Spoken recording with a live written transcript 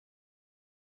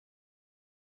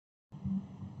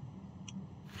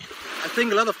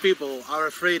think a lot of people are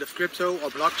afraid of crypto or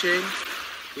blockchain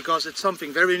because it's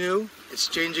something very new. It's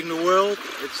changing the world.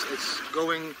 It's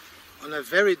going on a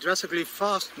very drastically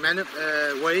fast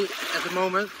way at the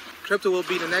moment. Crypto will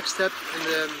be the next step in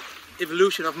the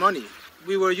evolution of money.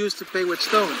 We were used to pay with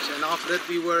stones, and after that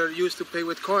we were used to pay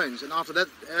with coins, and after that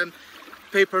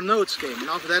paper notes came, and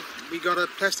after that we got a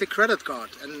plastic credit card,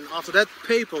 and after that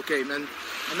PayPal came, and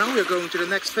now we're going to the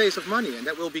next phase of money, and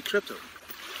that will be crypto.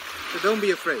 So don't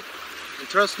be afraid, and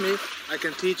trust me, I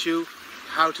can teach you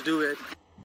how to do it.